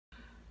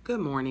Good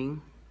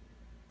morning.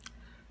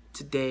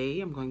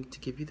 Today I'm going to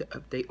give you the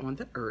update on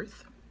the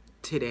earth.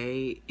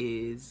 Today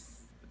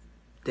is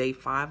day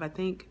 5, I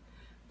think.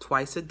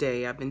 Twice a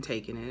day I've been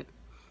taking it.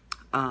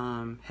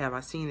 Have I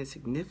seen a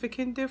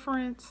significant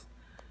difference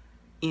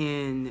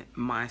in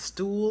my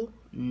stool?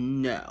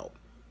 No,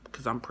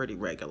 because I'm pretty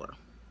regular.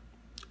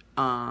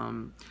 A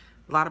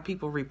lot of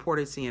people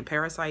reported seeing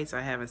parasites.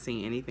 I haven't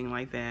seen anything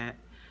like that.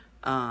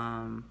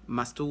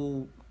 My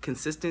stool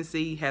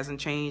consistency hasn't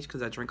changed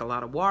because I drink a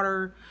lot of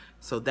water,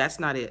 so that's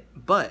not it.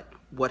 But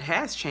what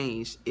has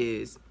changed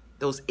is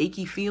those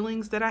achy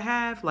feelings that I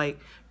have, like,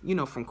 you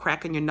know, from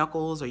cracking your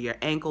knuckles or your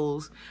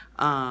ankles,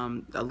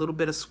 a little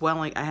bit of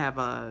swelling. I have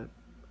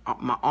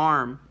my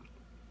arm,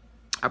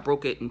 I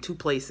broke it in 2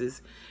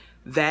 places.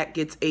 That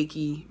gets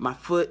achy. My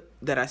foot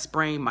that I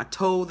sprained, my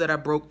toe that I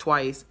broke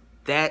twice,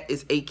 that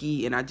is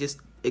achy, and I just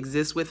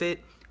exist with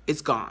it.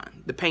 It's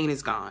gone. The pain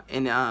is gone.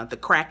 And the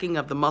cracking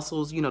of the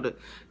muscles, you know,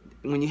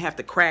 when you have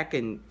to crack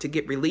and to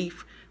get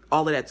relief,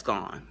 all of that's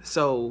gone.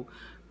 So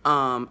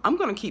I'm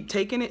going to keep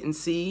taking it and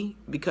see,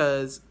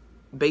 because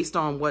based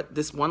on what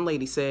this one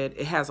lady said,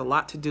 it has a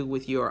lot to do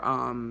with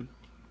your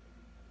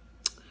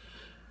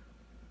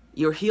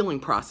healing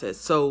process.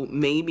 So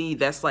maybe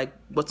that's like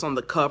what's on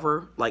the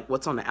cover, like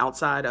what's on the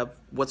outside of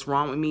what's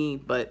wrong with me,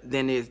 but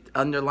then there's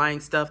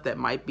underlying stuff that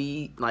might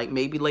be like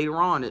maybe later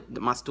on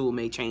my stool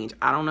may change.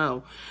 I don't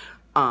know.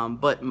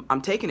 But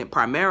I'm taking it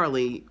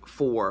primarily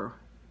for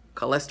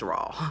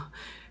cholesterol,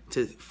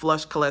 to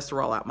flush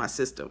cholesterol out my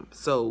system.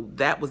 So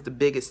that was the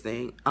biggest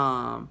thing.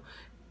 My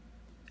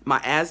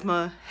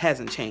asthma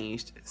hasn't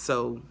changed.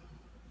 So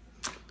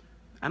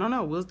I don't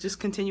know. We'll just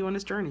continue on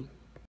this journey.